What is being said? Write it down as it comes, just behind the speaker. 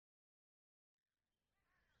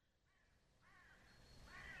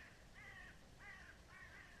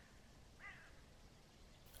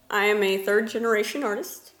I am a third-generation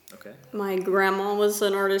artist. Okay. My grandma was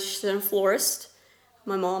an artist and a florist.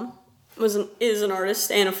 My mom is an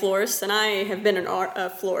artist and a florist, and I have been a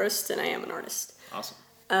florist, and I am an artist.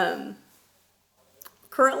 Awesome.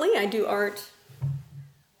 Currently, I do art,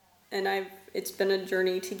 and it's been a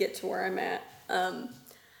journey to get to where I'm at.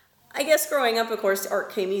 I guess growing up, of course,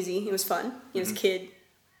 art came easy. It was fun. As a kid,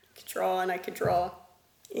 I could draw, and I could draw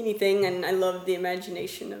anything, and I loved the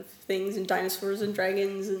imagination of things and dinosaurs and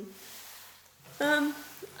dragons. And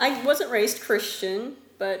I wasn't raised Christian,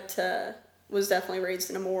 but was definitely raised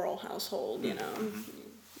in a moral household.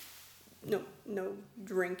 No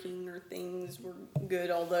drinking or things were good,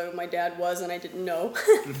 although my dad was, and I didn't know.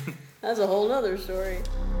 That's a whole other story.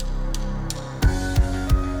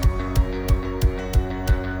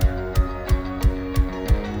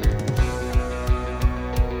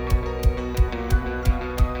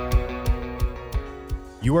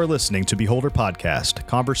 You are listening to Beholder Podcast,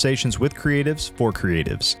 conversations with creatives for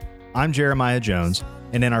creatives. I'm Jeremiah Jones,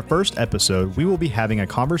 and in our first episode, we will be having a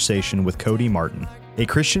conversation with Cody Martin, a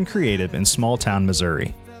Christian creative in small-town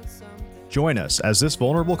Missouri. Join us as this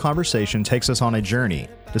vulnerable conversation takes us on a journey,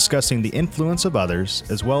 discussing the influence of others,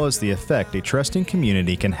 as well as the effect a trusting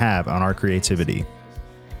community can have on our creativity.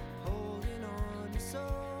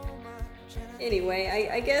 Anyway,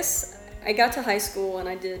 I guess I got to high school and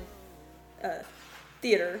I did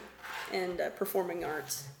theater and performing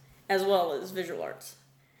arts, as well as visual arts.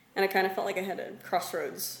 And I kind of felt like I had a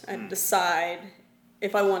crossroads. I had to decide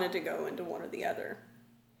if I wanted to go into one or the other.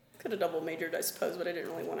 Could have double majored, I suppose, but I didn't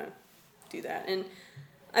really want to do that. And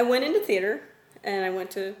I went into theater, and I went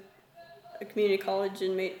to a community college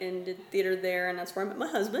and did theater there, and that's where I met my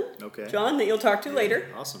husband, John, that you'll talk to later.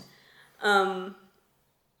 Awesome.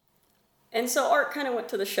 And so art kind of went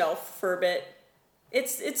to the shelf for a bit.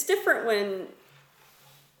 It's different when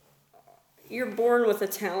you're born with a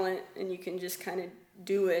talent and you can just kind of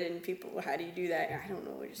do it, and people, how do you do that? I don't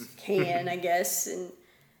know, I just can, I guess. And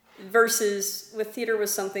versus with theater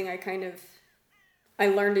was something I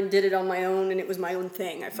learned and did it on my own, and it was my own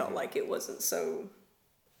thing. I felt like it wasn't so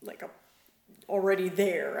already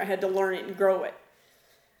there. I had to learn it and grow it.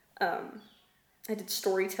 I did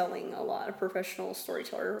storytelling a lot, a professional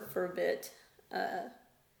storyteller for a bit. And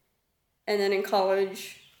then in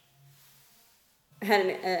college, I had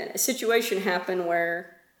a situation happen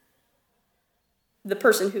where the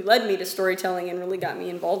person who led me to storytelling and really got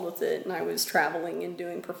me involved with it, and I was traveling and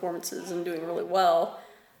doing performances and doing really well,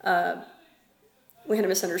 we had a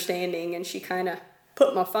misunderstanding, and she kind of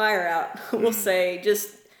put my fire out. We'll say,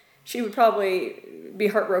 she would probably be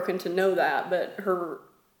heartbroken to know that, but her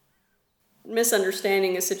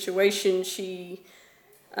misunderstanding a situation, she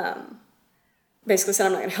basically said,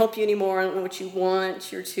 I'm not going to help you anymore, I don't know what you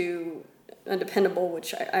want, you're too undependable,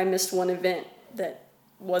 which I missed one event that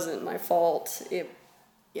wasn't my fault. It's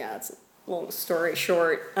a long story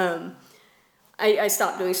short. I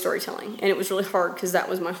stopped doing storytelling, and it was really hard because that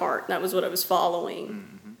was my heart. That was what I was following.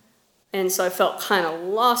 Mm-hmm. And so I felt kind of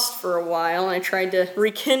lost for a while, and I tried to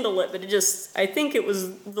rekindle it, but I think it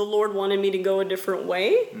was the Lord wanted me to go a different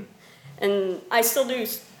way. Mm. And I still do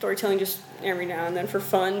storytelling just every now and then for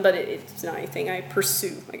fun, but it's not anything I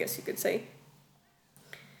pursue, I guess you could say.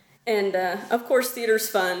 And, of course, theater's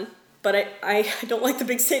fun, but I don't like the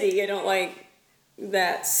big city. I don't like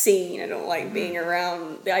that scene. I don't like being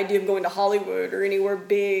around the idea of going to Hollywood or anywhere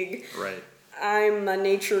big. Right. I'm a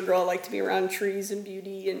nature girl. I like to be around trees and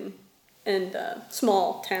beauty and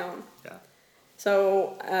small town. Yeah.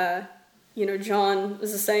 So, John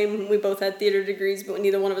was the same. We both had theater degrees, but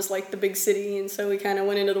neither one of us liked the big city, and so we kind of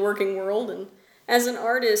went into the working world. And as an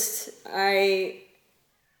artist, I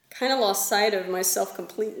kind of lost sight of myself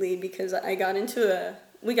completely because we got into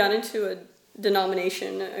a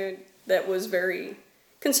denomination that was very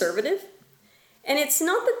conservative. And it's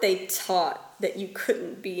not that they taught that you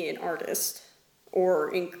couldn't be an artist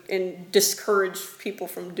or and discourage people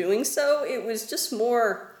from doing so. It was just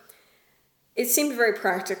more, it seemed very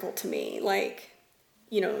practical to me. Like,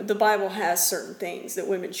 the Bible has certain things that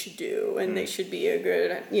women should do, and they should be a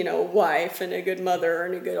good, wife and a good mother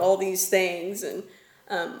and a good, all these things. And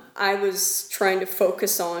I was trying to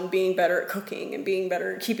focus on being better at cooking and being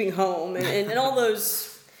better at keeping home and all those.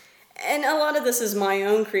 And a lot of this is my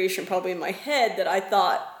own creation, probably in my head, that I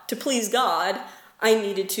thought to please God, I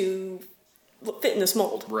needed to fit in this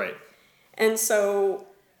mold. Right. And so,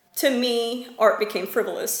 to me, art became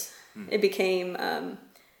frivolous. It became, a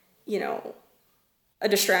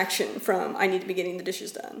distraction from, I need to be getting the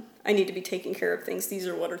dishes done. I need to be taking care of things. These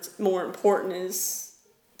are what are more important is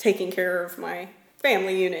taking care of my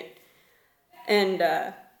family unit. And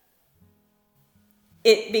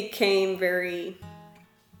it became very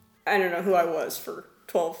I don't know who I was for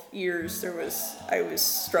 12 years. I was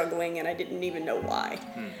struggling, and I didn't even know why.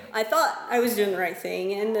 I thought I was doing the right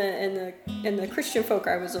thing, and the Christian folk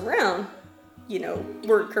I was around,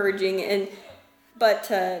 were encouraging, but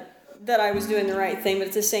that I was doing the right thing. But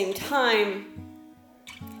at the same time,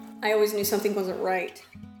 I always knew something wasn't right.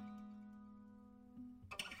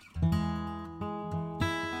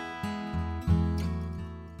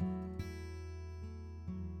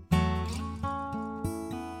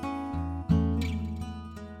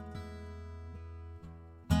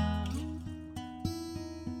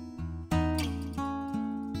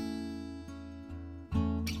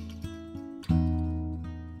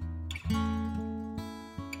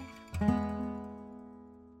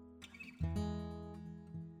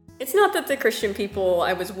 It's not that the Christian people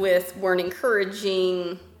I was with weren't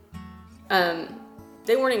encouraging.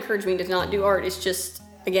 They weren't encouraging me to not do art. It's just,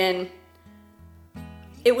 again,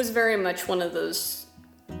 it was very much one of those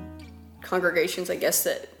congregations, I guess,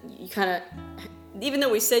 that you kind of, even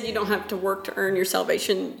though we said you don't have to work to earn your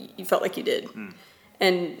salvation, you felt like you did.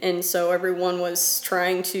 And so everyone was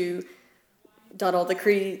trying to dot all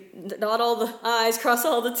the I's, cross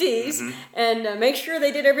all the T's, and make sure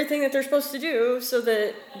they did everything that they're supposed to do so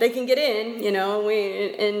that they can get in,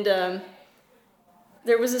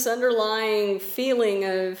 there was this underlying feeling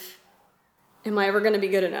of, am I ever going to be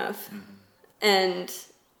good enough? And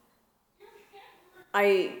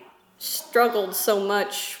I struggled so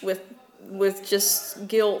much with just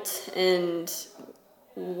guilt and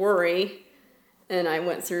worry, and I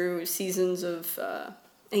went through seasons of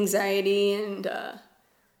anxiety and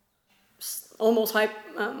almost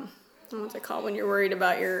what's it called when you're worried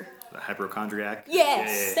about your... The hypochondriac?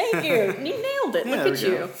 Yes, yeah. Thank you. You nailed it. Look at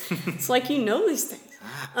you. It's like you know these things.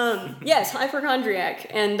 Yes, hypochondriac.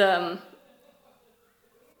 And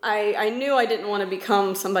I knew I didn't want to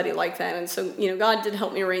become somebody like that. And so, God did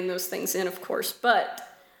help me rein those things in, of course. But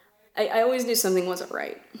I always knew something wasn't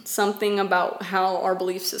right. Something about how our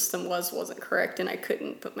belief system wasn't correct, and I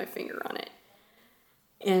couldn't put my finger on it.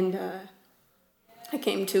 And I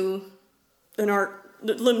came to an art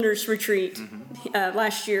Limner's retreat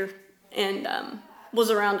last year, and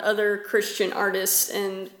was around other Christian artists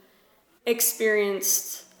and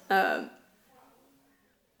experienced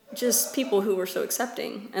just people who were so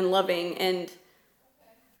accepting and loving, and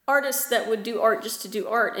artists that would do art just to do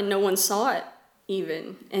art, and no one saw it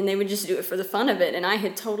even, and they would just do it for the fun of it, and I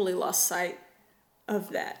had totally lost sight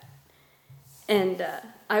of that. And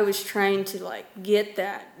I was trying to get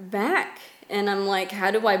that back, and I'm like,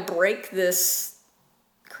 how do I break this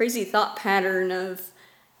crazy thought pattern of,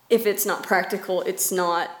 if it's not practical, it's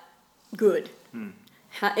not good.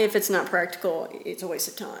 If it's not practical, it's a waste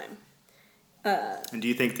of time. And do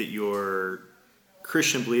you think that your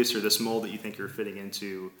Christian beliefs, or this mold that you think you're fitting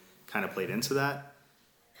into, kind of played into that?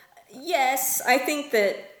 Yes, I think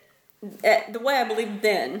that the way I believed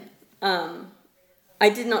then, I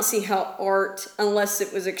did not see how art, unless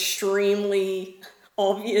it was extremely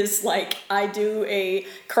obvious, like I do a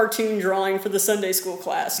cartoon drawing for the Sunday school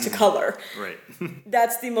class to color. Right.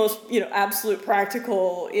 That's the most, absolute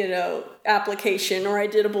practical, application, or I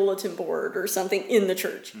did a bulletin board or something in the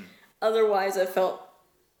church. Otherwise, I felt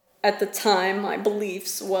at the time my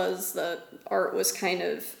beliefs was that art was kind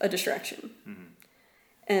of a distraction.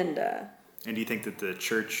 And do you think that the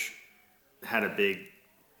church had a big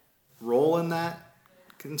role in that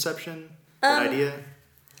conception, that idea?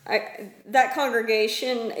 That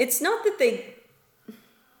congregation, it's not that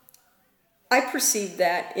I perceived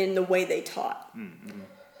that in the way they taught.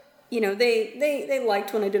 They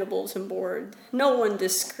liked when I did a bulletin board. No one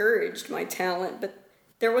discouraged my talent, but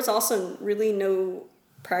there was also really no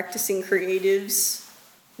practicing creatives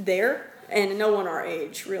there, and no one our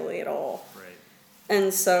age really at all. Right.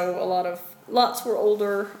 And so lots were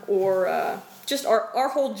older, or just our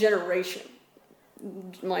whole generation.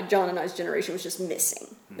 John and I's generation was just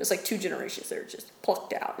missing. There's 2 generations that are just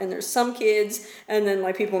plucked out. And there's some kids, and then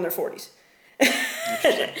people in their 40s.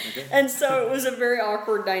 Okay. And so it was a very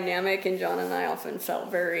awkward dynamic, and John and I often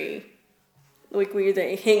felt very like we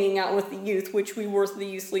were hanging out with the youth, which we were the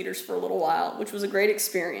youth leaders for a little while, which was a great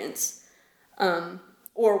experience.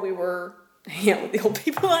 Or we were hanging out with the old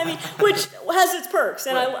people, which has its perks.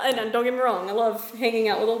 And, right. And don't get me wrong, I love hanging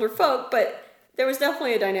out with older folk, but there was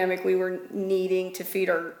definitely a dynamic we were needing to feed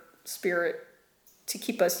our spirit, to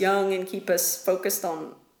keep us young and keep us focused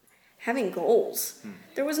on having goals.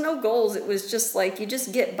 There was no goals. It was just you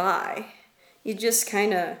just get by. You just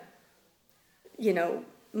kind of,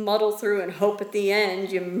 muddle through and hope at the end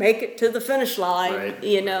you make it to the finish line, right.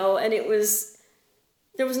 And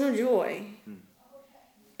there was no joy.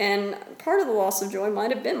 And part of the loss of joy might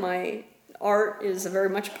have been my art is very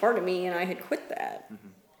much a part of me, and I had quit that.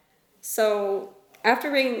 So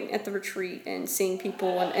after being at the retreat and seeing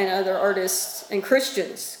people and other artists and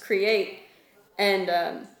Christians create,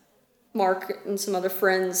 and Mark and some other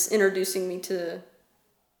friends introducing me to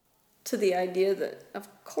the idea that, of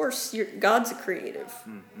course, God's a creative.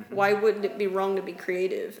 Why wouldn't it be wrong to be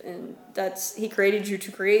creative? And He created you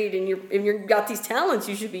to create, and you've got these talents,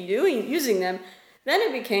 you should be using them. Then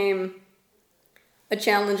it became a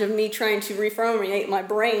challenge of me trying to reformulate my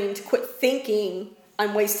brain to quit thinking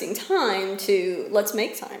I'm wasting time to let's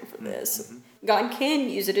make time for this. God can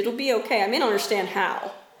use it. It'll be okay. I may not understand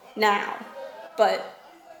how now, but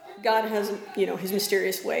God has, his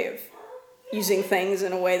mysterious way of using things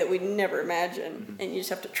in a way that we'd never imagine, and you just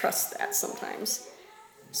have to trust that sometimes.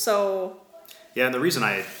 So, yeah, and the reason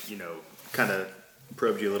I, kind of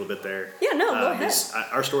probed you a little bit there. Yeah, no, go ahead.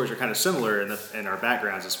 Our stories are kind of similar in our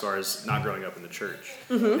backgrounds as far as not growing up in the church.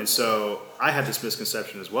 And so I had this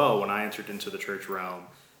misconception as well when I entered into the church realm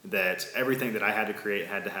that everything that I had to create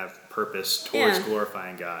had to have purpose towards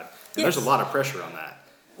glorifying God. And there's a lot of pressure on that.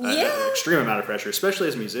 An extreme amount of pressure, especially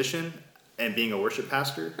as a musician and being a worship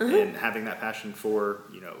pastor and having that passion for,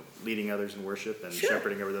 leading others in worship and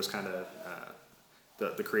shepherding over those kind of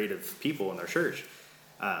the creative people in their church.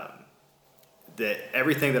 That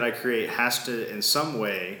everything that I create has to, in some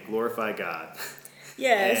way, glorify God.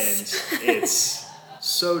 Yes. And it's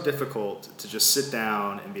so difficult to just sit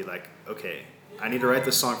down and be like, okay, I need to write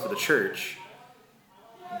this song for the church,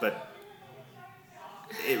 but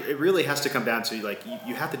it really has to come down to, like,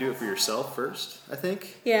 you have to do it for yourself first, I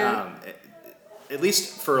think. Yeah. At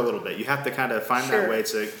least for a little bit. You have to kind of find that way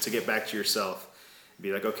to get back to yourself.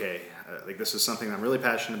 Be like, okay, like this is something I'm really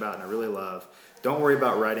passionate about and I really love. Don't worry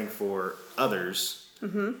about writing for others,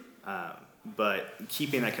 but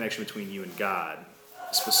keeping that connection between you and God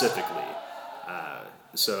specifically.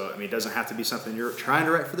 So, it doesn't have to be something you're trying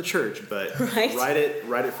to write for the church, but write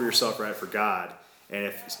it for yourself, write it for God. And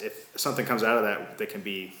if something comes out of that can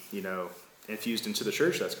be, infused into the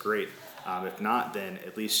church, that's great. If not, then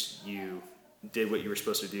at least you did what you were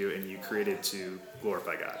supposed to do and you created to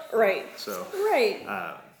glorify God. Right. So. Right.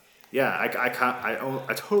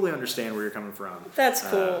 I totally understand where you're coming from. That's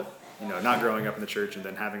cool. Not growing up in the church and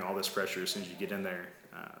then having all this pressure as soon as you get in there,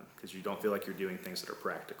 because you don't feel like you're doing things that are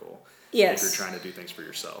practical. Yes. If you're trying to do things for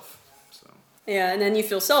yourself. So. Yeah, and then you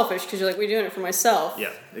feel selfish because you're like, we're doing it for myself.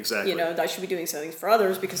 Yeah, exactly. I should be doing something for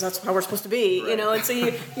others because that's how we're supposed to be. Right. And so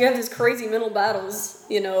you have these crazy mental battles,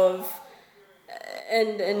 of,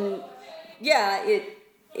 and yeah,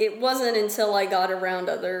 it wasn't until I got around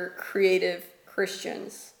other creative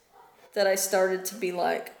Christians that I started to be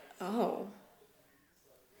like,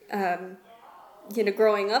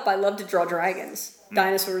 growing up, I loved to draw dragons,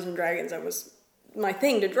 dinosaurs and dragons. That was my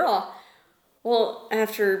thing to draw. Well,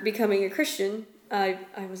 after becoming a Christian, I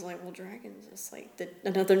was like, well, dragons is like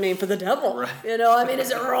another name for the devil. Right.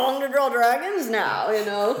 Is it wrong to draw dragons now?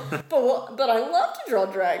 But I love to draw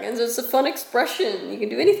dragons. It's a fun expression. You can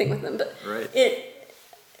do anything with them. But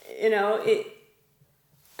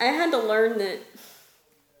I had to learn that.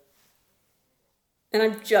 And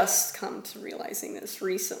I've just come to realizing this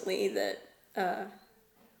recently, that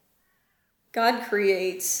God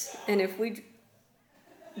creates, and if we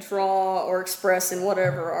draw or express in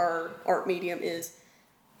whatever our art medium is,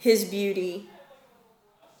 His beauty,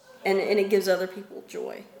 and it gives other people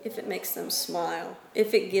joy, if it makes them smile,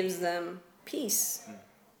 if it gives them peace,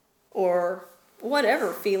 or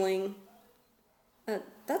whatever feeling,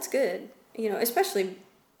 that's good, especially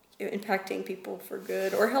impacting people for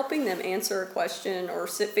good or helping them answer a question or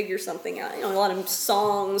figure something out. A lot of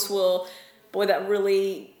songs that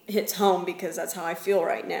really hits home because that's how I feel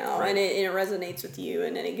right now. Right. And it resonates with you,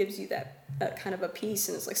 and then it gives you that kind of a peace,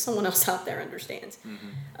 and it's like someone else out there understands.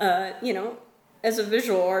 As a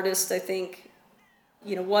visual artist, I think,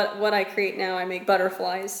 what I create now, I make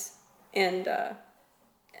butterflies, and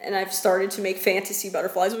I've started to make fantasy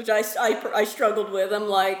butterflies, which I struggled with. I'm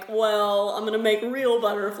like, well, I'm going to make real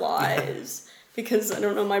butterflies because I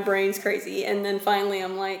don't know, my brain's crazy. And then finally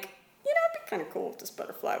I'm like, it'd be kind of cool if this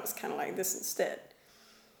butterfly was kind of like this instead.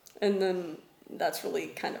 And then that's really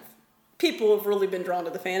kind of, people have really been drawn to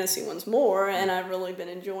the fantasy ones more, and I've really been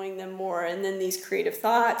enjoying them more. And then these creative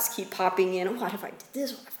thoughts keep popping in. What if I did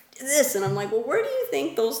this? What if I did this? And I'm like, well, where do you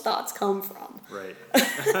think those thoughts come from? Right.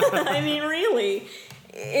 Really.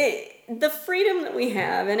 The freedom that we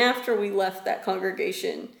have, and after we left that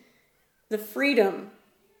congregation, the freedom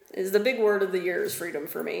is the big word of the year, is freedom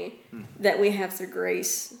for me, that we have through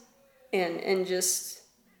grace, and just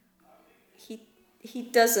He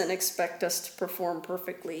doesn't expect us to perform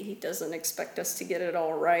perfectly. He doesn't expect us to get it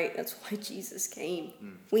all right. That's why Jesus came.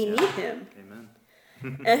 We need him.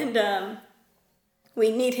 Amen. And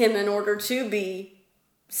we need him in order to be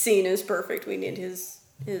seen as perfect. We need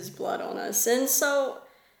his blood on us. And so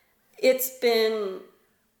it's been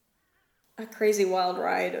a crazy wild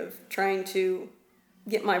ride of trying to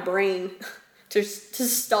get my brain to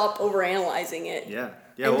stop overanalyzing it. Yeah.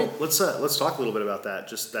 Well, let's talk a little bit about that.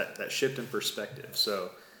 Just that shift in perspective.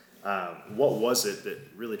 So, what was it that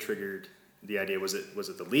really triggered the idea? Was it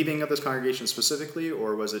the leaving of this congregation specifically,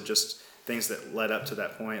 or was it just things that led up to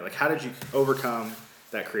that point? Like, how did you overcome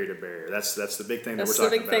that creative barrier? That's the big thing that we're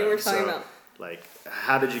talking about. That's the big thing we're talking about. Like,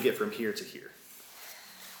 how did you get from here to here?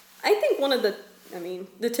 I think one of the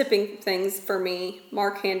tipping things for me,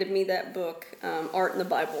 Mark handed me that book, Art in the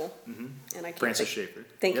Bible. Mm-hmm. And I Francis Schaeffer.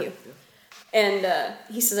 Thank you. Yep. And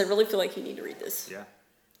he says, I really feel like you need to read this. Yeah.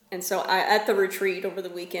 And so at the retreat over the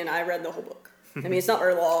weekend, I read the whole book. I mean, it's not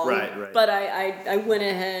very long. Right. But I went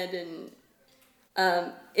ahead and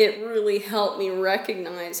it really helped me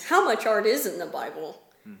recognize how much art is in the Bible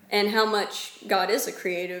and how much God is a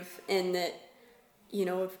creative, and that,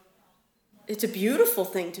 it's a beautiful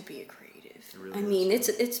thing to be a creative. It really is.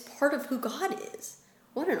 It's part of who God is.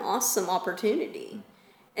 What an awesome opportunity.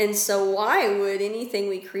 And so why would anything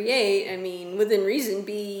we create, within reason,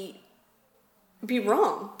 be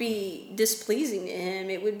wrong, be displeasing to him?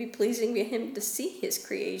 It would be pleasing to him to see his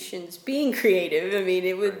creations being creative.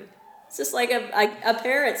 It's just like a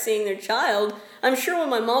parent seeing their child. I'm sure when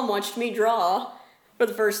my mom watched me draw for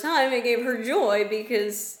the first time, it gave her joy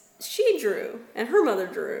because she drew and her mother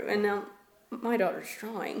drew, and now my daughter's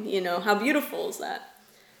drawing. How beautiful is that?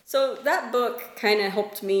 So that book kind of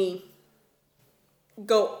helped me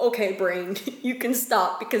go, okay, brain, you can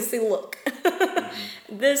stop, because see, look,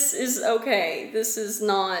 this is okay. This is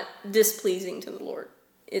not displeasing to the Lord.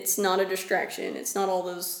 It's not a distraction. It's not all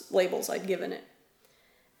those labels I'd given it.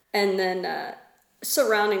 And then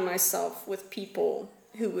surrounding myself with people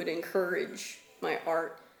who would encourage my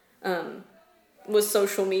art. With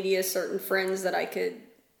social media, certain friends that I could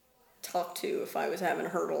talk to if I was having a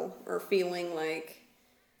hurdle or feeling like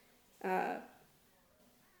I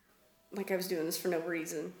was doing this for no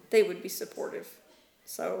reason, they would be supportive.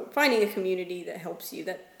 So finding a community that helps you,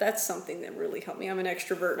 that's something that really helped me. I'm an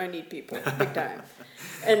extrovert and I need people big time.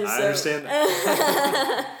 And I understand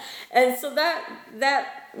that. And so that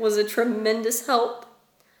was a tremendous help.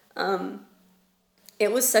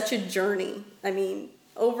 It was such a journey.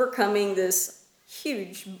 Overcoming this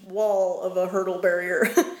huge wall of a hurdle barrier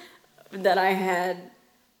that I had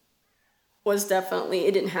was definitely,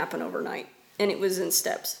 it didn't happen overnight. And it was in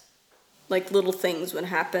steps. Like little things would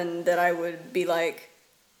happen that I would be like,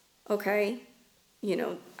 okay,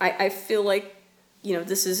 I feel like,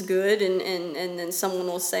 this is good. And then someone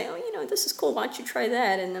will say, oh, this is cool. Why don't you try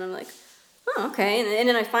that? And then I'm like, oh, okay. And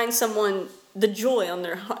then I find someone, the joy on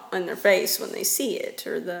their face when they see it,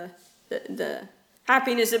 or the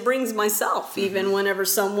happiness it brings myself, even whenever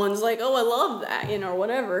someone's like, oh, I love that, or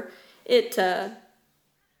whatever. It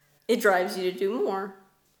drives you to do more.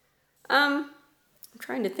 I'm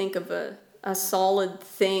trying to think of a solid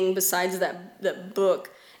thing besides that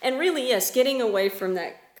book. And really, yes, getting away from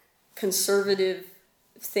that conservative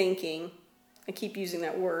thinking. I keep using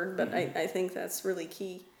that word, but I think that's really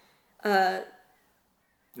key.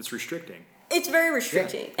 It's restricting. It's very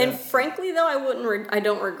restricting. Yeah. And frankly, though, I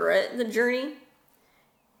don't regret the journey,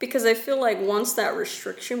 because I feel like once that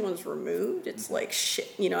restriction was removed, it's like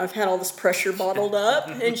shit. I've had all this pressure bottled up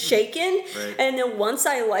and shaken, right. And then once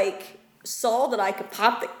I saw that I could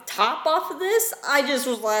pop the top off of this, I just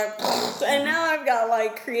was like, and now I've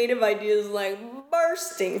got creative ideas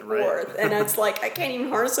bursting forth, and it's I can't even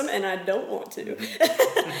harness them, and I don't want to.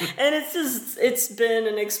 And it's been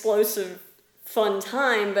an explosive, fun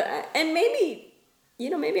time, and maybe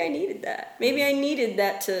I needed that. Maybe I needed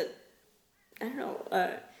that to, I don't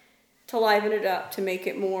know, to liven it up, to make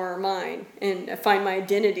it more mine, and find my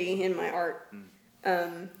identity in my art.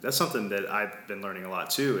 That's something that I've been learning a lot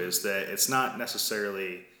too, is that it's not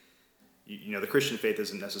necessarily, the Christian faith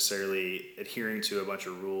isn't necessarily adhering to a bunch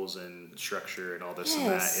of rules and structure and all this and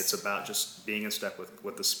that. It's about just being in step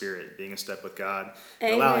with the Spirit, being in step with God,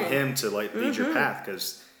 allowing Him to lead your path,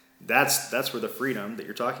 because that's where the freedom that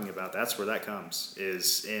you're talking about, that's where that comes,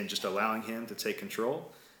 is in just allowing Him to take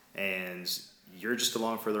control, and you're just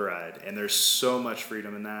along for the ride. And there's so much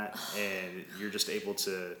freedom in that, and you're just able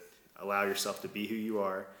to allow yourself to be who you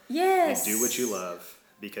are, and do what you love,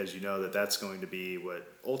 because you know that that's going to be what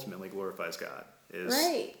ultimately glorifies God, is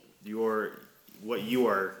what you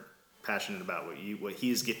are passionate about, what He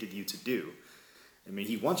has gifted you to do. I mean,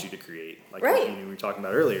 he wants you to create. Like right. we were talking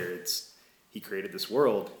about earlier, he created this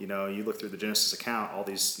world. You know, you look through the Genesis account, all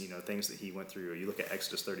these, you know, things that he went through. You look at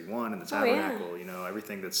Exodus 31 and the tabernacle, you know,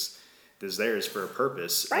 everything that's there is for a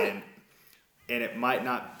purpose. Right. And it might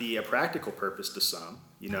not be a practical purpose to some,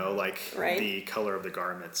 you know, like the color of the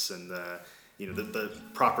garments and the, you know, the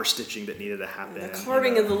proper stitching that needed to happen. The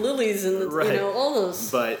carving of the lilies and, you know, all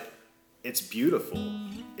those. But it's beautiful.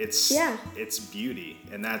 It's beauty.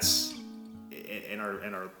 And that's, and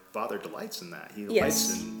our Father delights in that. He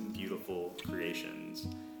delights in beautiful creations.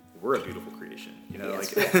 We're a beautiful creation, you know,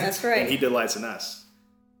 that's right. And he delights in us.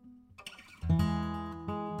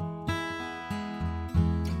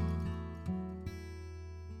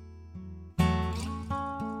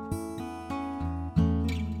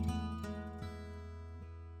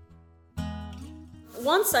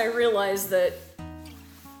 Once I realized that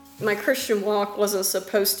my Christian walk wasn't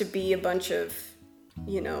supposed to be a bunch of,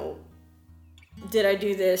 you know, did I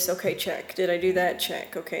do this? Okay, check. Did I do that?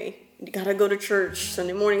 Check. Okay. You gotta go to church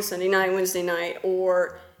Sunday morning, Sunday night, Wednesday night.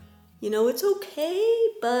 Or, you know, it's okay,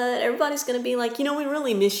 but everybody's gonna be like, you know, we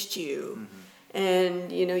really missed you. Mm-hmm.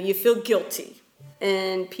 And, you know, you feel guilty.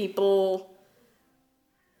 And people,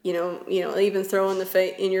 you know, even throw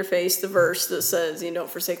in your face the verse that says, you know, don't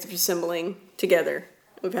forsake the assembling together.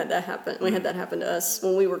 We've had that happen. We had that happen to us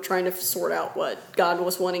when we were trying to sort out what God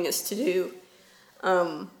was wanting us to do.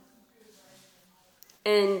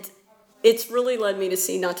 And it's really led me to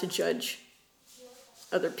see not to judge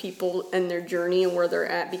other people and their journey and where they're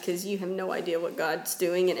at, because you have no idea what God's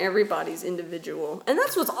doing, and everybody's individual. And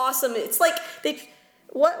that's what's awesome. It's like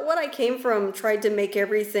what I came from tried to make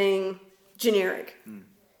everything generic.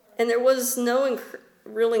 And there was no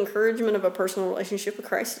real encouragement of a personal relationship with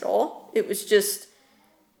Christ at all. It was just,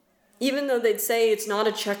 even though they'd say it's not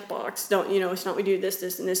a checkbox, it's not we do this,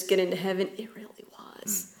 and this, get into heaven, it really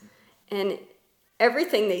was. And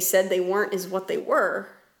everything they said they weren't is what they were.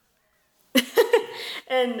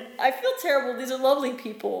 And I feel terrible. These are lovely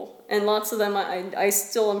people, and lots of them I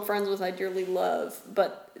still am friends with, I dearly love.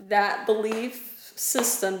 But that belief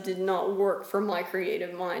system did not work for my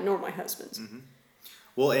creative mind, nor my husband's. Mm-hmm.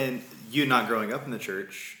 Well, and you not growing up in the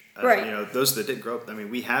church, right. You know, those that did grow up, I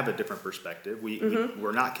mean, we have a different perspective.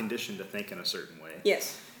 We're not conditioned to think in a certain way.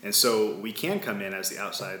 Yes. And so we can come in as the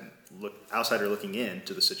outsider looking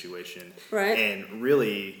into the situation, right. And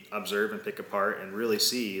really observe and pick apart and really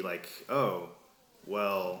see, like, oh,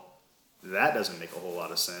 well, that doesn't make a whole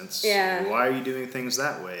lot of sense. Yeah. Why are you doing things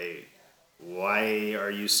that way? Why are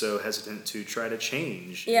you so hesitant to try to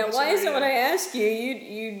change? Yeah, why is it when I ask you,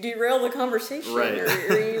 you derail the conversation, right.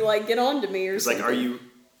 or you like get on to me or it's something? Like, are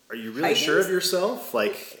you really sure of yourself?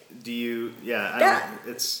 Like, do you? Yeah,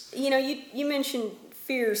 it's. You know, you mentioned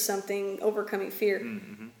fear, overcoming fear.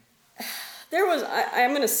 Mm-hmm. There was,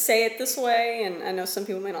 I'm going to say it this way, and I know some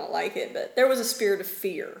people may not like it, but there was a spirit of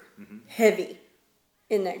fear, heavy,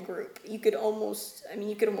 in that group. You could almost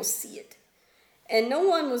see it. And no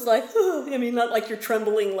one was like, oh, I mean, not like you're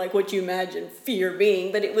trembling like what you imagine fear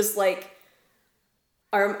being, but it was like,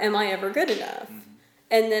 am I ever good enough? Mm-hmm.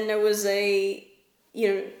 And then there was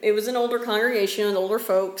it was an older congregation with older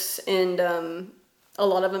folks, and a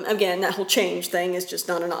lot of them, again, that whole change thing is just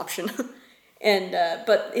not an option. And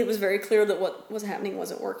but it was very clear that what was happening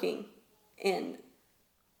wasn't working. And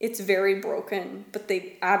it's very broken, but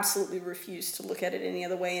they absolutely refused to look at it any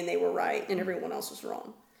other way, and they were right, and everyone else was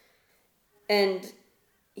wrong. And,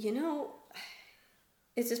 you know,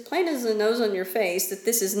 it's as plain as the nose on your face that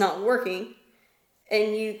this is not working,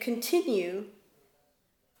 and you continue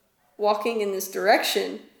walking in this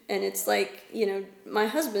direction, and it's like, you know, my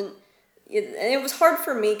husband, it was hard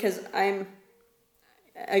for me because I'm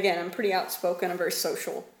pretty outspoken, I'm very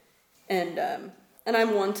social, and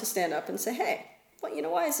I'm one to stand up and say, hey, well, you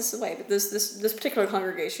know, why is this the way? But this particular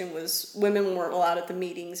congregation was, women weren't allowed at the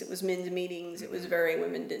meetings. It was men's meetings. It was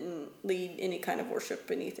women didn't lead any kind of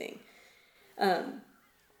worship, anything.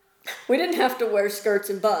 We didn't have to wear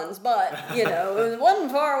skirts and buns, but, you know, it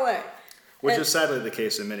wasn't far away. Which is sadly the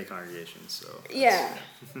case in many congregations. So yeah,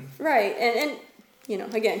 right. And, you know,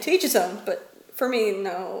 again, to each his own, but for me,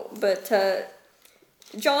 no. But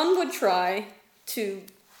John would try to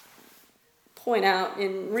point out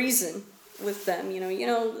and reason with them, you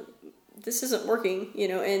know, this isn't working, you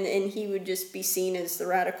know, and he would just be seen as the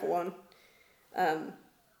radical one.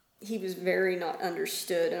 He was very not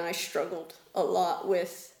understood, and I struggled a lot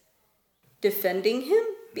with defending him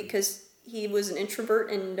because he was an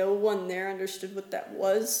introvert and no one there understood what that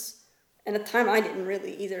was. And at the time I didn't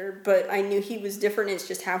really either, but I knew he was different. It's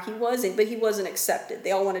just how he was, but he wasn't accepted.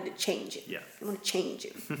 They all wanted to change it. Yeah. They want to change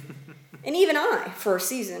him. And even I, for a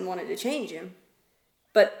season, wanted to change him.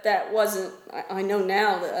 But that wasn't, I know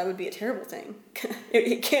now that would be a terrible thing.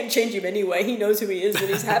 It can't change him anyway. He knows who he is and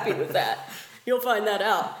he's happy with that. You'll find that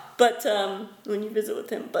out. But when you visit with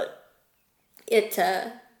him. But it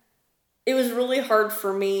was really hard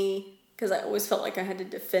for me because I always felt like I had to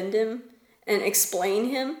defend him and explain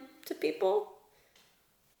him to people.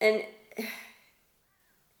 And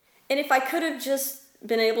if I could have just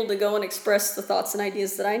been able to go and express the thoughts and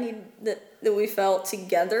ideas that I need, that we felt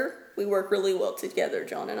together, we work really well together,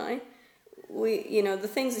 John and I. We, the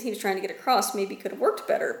things that he was trying to get across maybe could have worked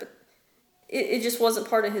better, but it just wasn't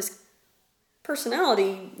part of his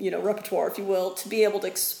personality, repertoire, if you will, to be able to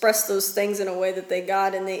express those things in a way that they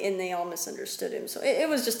got, and they all misunderstood him. So it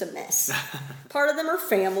was just a mess. Part of them are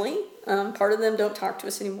family. Part of them don't talk to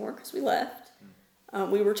us anymore because we left.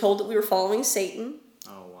 We were told that we were following Satan.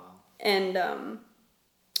 Oh, wow. And,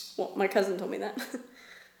 well, my cousin told me that.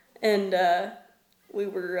 And we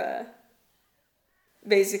were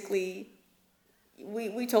basically,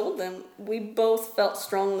 we told them, we both felt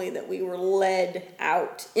strongly that we were led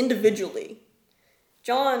out individually.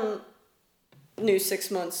 John knew 6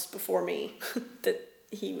 months before me that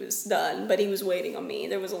he was done, but he was waiting on me.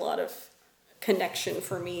 There was a lot of connection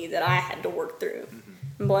for me that I had to work through. Mm-hmm.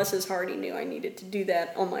 And bless his heart, he knew I needed to do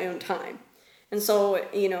that on my own time. And so,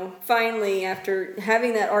 finally, after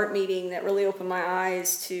having that art meeting, that really opened my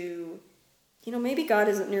eyes to, maybe God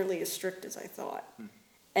isn't nearly as strict as I thought. Mm.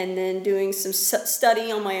 And then doing some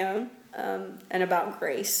study on my own and about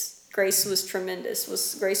grace. Grace was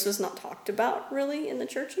tremendous. Grace was not talked about, really, in the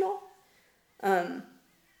church at all.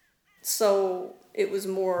 So it was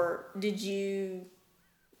more, did you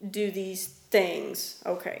do these things?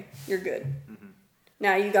 Okay, you're good. Mm-hmm.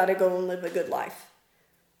 Now you got to go and live a good life.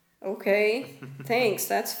 Okay, thanks,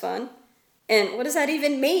 that's fun. And what does that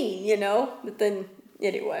even mean, But then,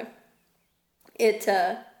 anyway,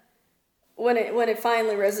 when it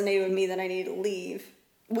finally resonated with me that I needed to leave,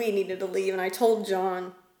 we needed to leave, and I told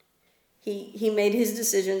John, he made his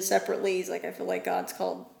decision separately. He's like, I feel like God's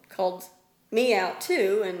called me out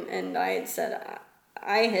too, and I had said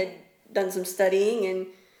I had done some studying and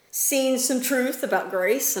seen some truth about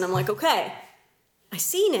grace, and I'm like, okay, I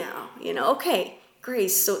see now, okay.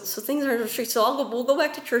 Grace, so things are strict. So we'll go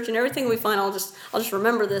back to church, and everything we find, I'll just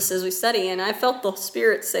remember this as we study. And I felt the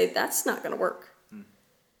Spirit say, that's not going to work. Mm.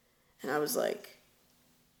 And I was like,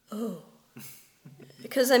 oh,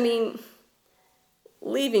 because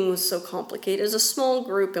leaving was so complicated. It was a small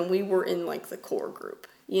group, and we were in the core group.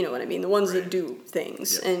 You know what I mean? The ones that do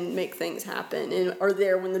things and make things happen and are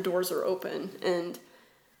there when the doors are open. And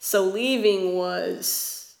so leaving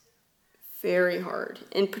was very hard,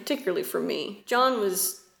 and particularly for me. John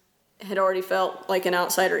had already felt like an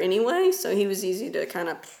outsider anyway, so he was easy to kind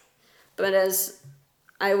of, but as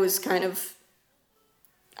I was kind of,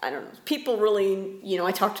 I don't know, people really,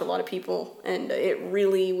 I talked to a lot of people, and it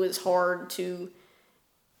really was hard to,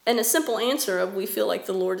 and a simple answer of, we feel like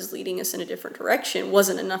the Lord is leading us in a different direction,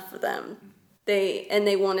 wasn't enough for them.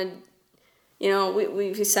 They wanted,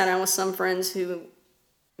 we sat down with some friends who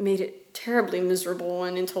made it terribly miserable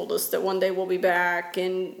and told us that one day we'll be back,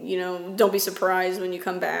 and don't be surprised when you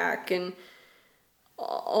come back, and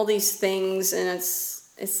all these things, and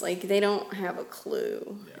it's like they don't have a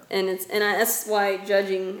clue. Yeah. That's why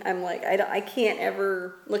judging, I'm like, I can't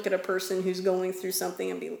ever look at a person who's going through something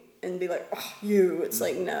and be like, oh, you. It's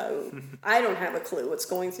like, no, I don't have a clue what's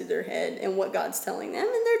going through their head and what God's telling them,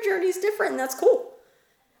 and their journey's different, and that's cool.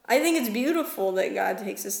 I think it's beautiful that God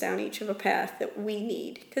takes us down each of a path that we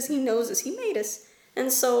need, because he knows us, he made us.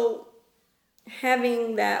 And so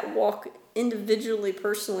having that walk individually,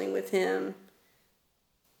 personally with him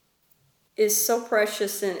is so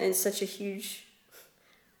precious and such a huge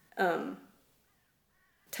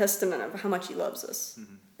testament of how much he loves us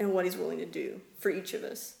and what he's willing to do for each of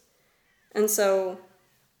us. And so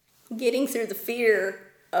getting through the fear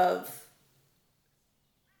of,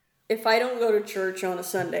 if I don't go to church on a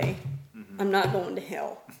Sunday, I'm not going to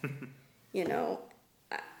hell,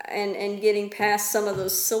 and getting past some of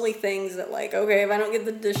those silly things that okay, if I don't get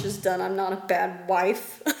the dishes done, I'm not a bad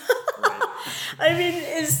wife. Right.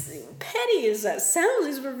 As petty as that sounds,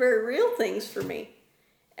 these were very real things for me.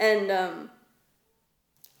 And a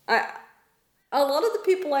lot of the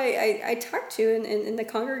people I talked to in the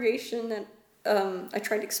congregation that I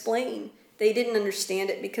tried to explain, they didn't understand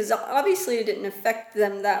it because obviously it didn't affect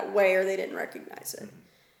them that way, or they didn't recognize it.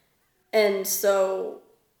 And so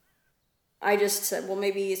I just said, well,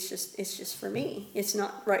 maybe it's just for me. It's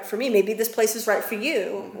not right for me. Maybe this place is right for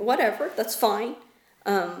you. Whatever, that's fine.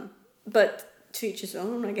 But to each his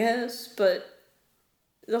own, I guess. But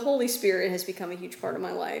the Holy Spirit has become a huge part of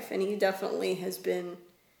my life, and he definitely has been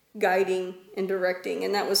guiding and directing,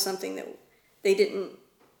 and that was something that they didn't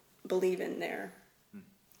believe in there.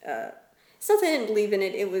 It's not that they didn't believe in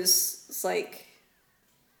it, it's like,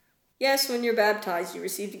 yes, when you're baptized, you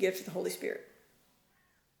receive the gift of the Holy Spirit.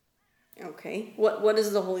 Okay, what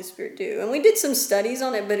does the Holy Spirit do? And we did some studies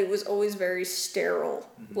on it, but it was always very sterile.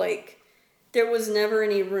 Like, there was never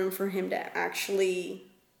any room for him to actually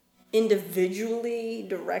individually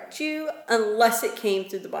direct you unless it came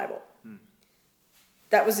through the Bible.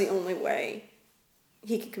 That was the only way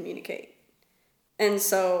he could communicate. And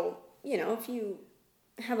so, if you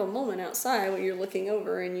have a moment outside where you're looking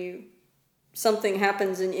over and something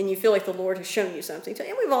happens and you feel like the Lord has shown you something.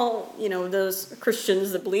 And we've all, those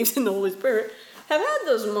Christians that believe in the Holy Spirit have had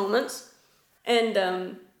those moments.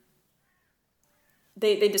 And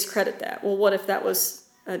they discredit that. Well, what if that was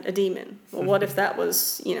a demon? Well, what if that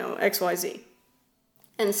was, XYZ?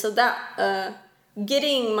 And so that,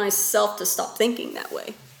 getting myself to stop thinking that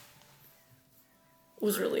way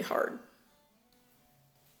was really hard.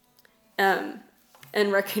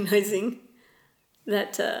 And recognizing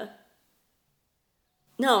that,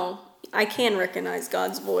 no, I can recognize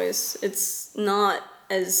God's voice. It's not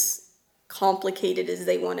as complicated as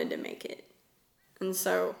they wanted to make it. And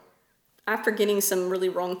so, after getting some really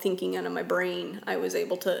wrong thinking out of my brain, I was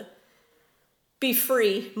able to be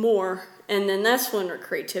free more. And then that's when our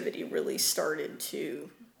creativity really started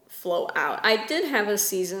to flow out. I did have a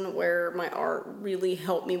season where my art really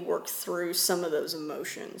helped me work through some of those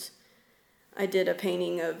emotions. I did a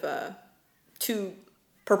painting of 2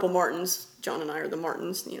 purple martins. John and I are the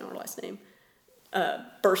Martins, our last name,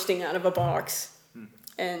 bursting out of a box.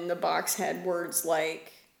 And the box had words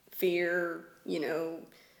like fear,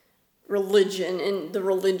 religion, and the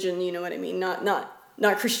religion, you know what I mean?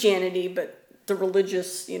 Not Christianity, but the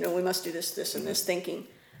religious, we must do this, and this thinking.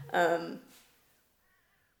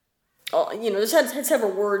 This had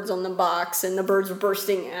several words on the box, and the birds were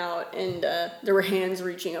bursting out, and there were hands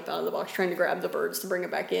reaching up out of the box trying to grab the birds to bring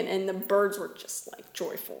it back in, and the birds were just like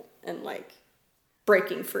joyful and like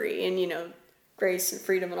breaking free, and grace and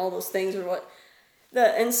freedom and all those things are what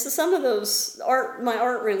and so some of those my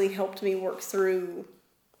art really helped me work through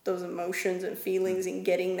those emotions and feelings and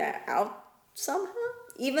getting that out somehow.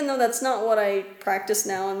 Even though that's not what I practice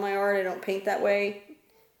now in my art, I don't paint that way,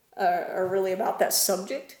 or really about that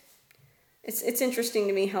subject. It's interesting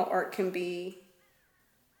to me how art can be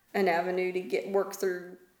an avenue to work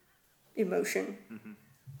through emotion.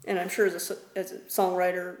 And I'm sure as a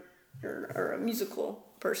songwriter or a musical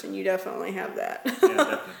person, you definitely have that. Yeah,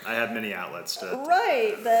 definitely. I have many outlets to...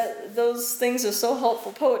 Right, those things are so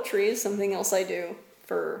helpful. Poetry is something else I do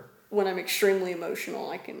for when I'm extremely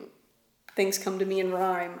emotional. Things come to me in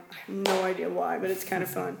rhyme. I have no idea why, but it's kind of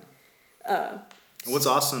fun. What's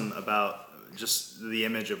awesome about just the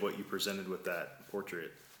image of what you presented with that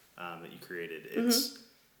portrait that you created,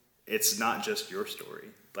 it's not just your story.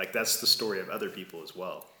 Like, that's the story of other people as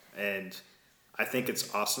well. And I think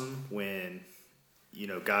it's awesome when,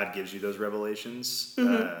 God gives you those revelations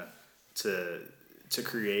to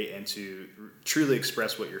create and to truly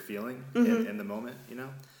express what you're feeling in the moment,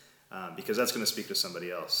 because that's going to speak to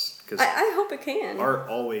somebody else. Because I hope it can. Art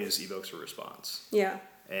always evokes a response. Yeah.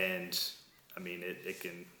 And, it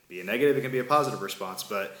can be a negative, it can be a positive response,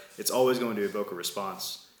 but it's always going to evoke a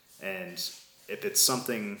response. And if it's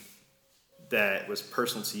something that was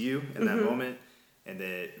personal to you in that moment and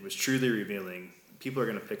that it was truly revealing, people are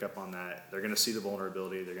going to pick up on that. They're going to see the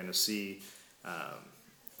vulnerability. They're going to see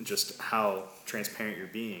just how transparent you're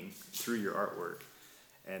being through your artwork.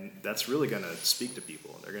 And that's really going to speak to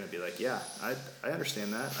people. They're going to be like, yeah, I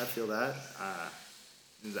understand that. I feel that.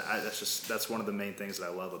 That's one of the main things that I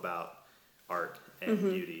love about art and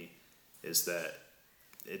beauty, is that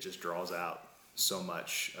it just draws out so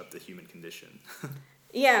much of the human condition.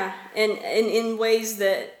 Yeah, and in ways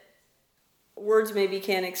that words maybe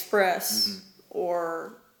can't express,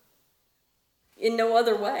 or in no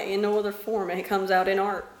other way, in no other form. It comes out in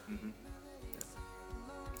art.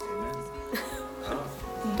 Amen.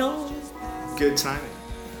 No. Good timing.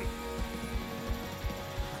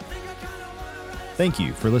 Thank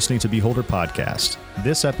you for listening to Beholder Podcast.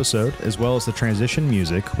 This episode, as well as the transition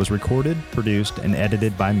music, was recorded, produced, and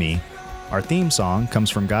edited by me. Our theme song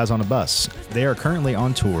comes from Guys on a Bus. They are currently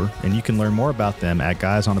on tour, and you can learn more about them at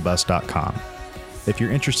guysonabus.com. If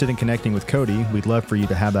you're interested in connecting with Cody, we'd love for you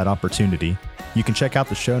to have that opportunity. You can check out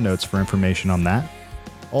the show notes for information on that.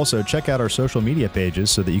 Also, check out our social media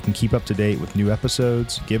pages so that you can keep up to date with new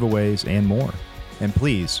episodes, giveaways, and more. And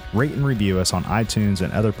please, rate and review us on iTunes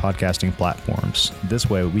and other podcasting platforms.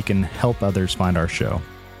 This way we can help others find our show.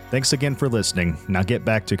 Thanks again for listening. Now get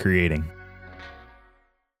back to creating.